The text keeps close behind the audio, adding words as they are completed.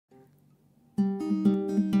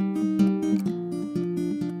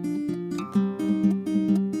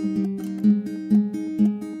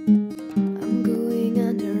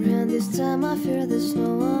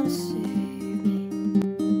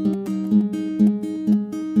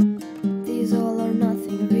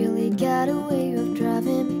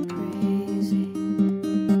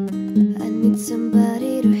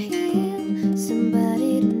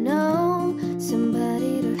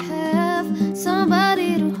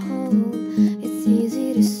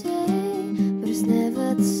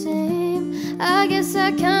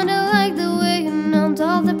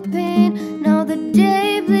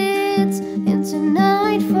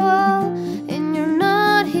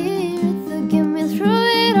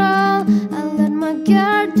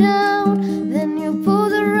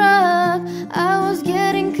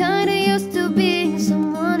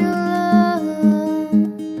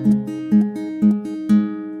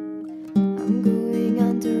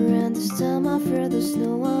there's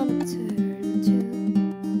no one to turn to.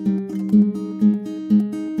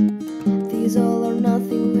 This all or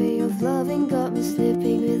nothing way of loving got me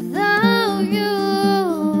sleeping without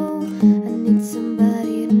you. I need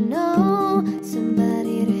somebody to know,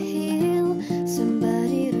 somebody to heal,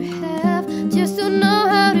 somebody to have, just to know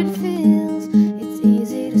how it feels. It's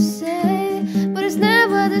easy to say, but it's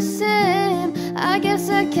never the same. I guess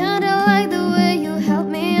I kinda like the way you help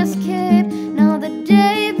me escape. Now the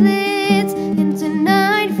day bleeds into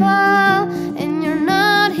nightfall, and you're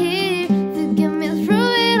not here to get me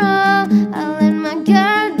through it all. I let my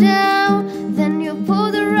guard down, then you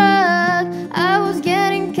pulled the rug. I was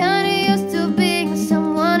getting kinda used to being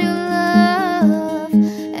someone you love,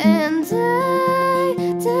 and I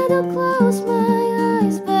tend to close my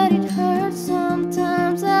eyes, but it hurts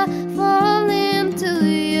sometimes. I fall into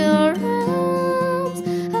your arms.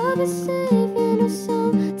 I'll be safe in your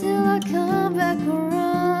soul till I come back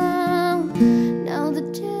around. Now the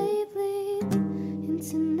day bleeds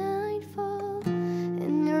into nightfall,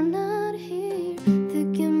 and you're not here to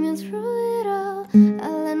get me through it all. I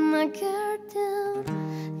let my guard down,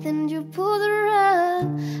 then you pulled the rug.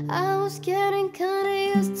 I was getting kind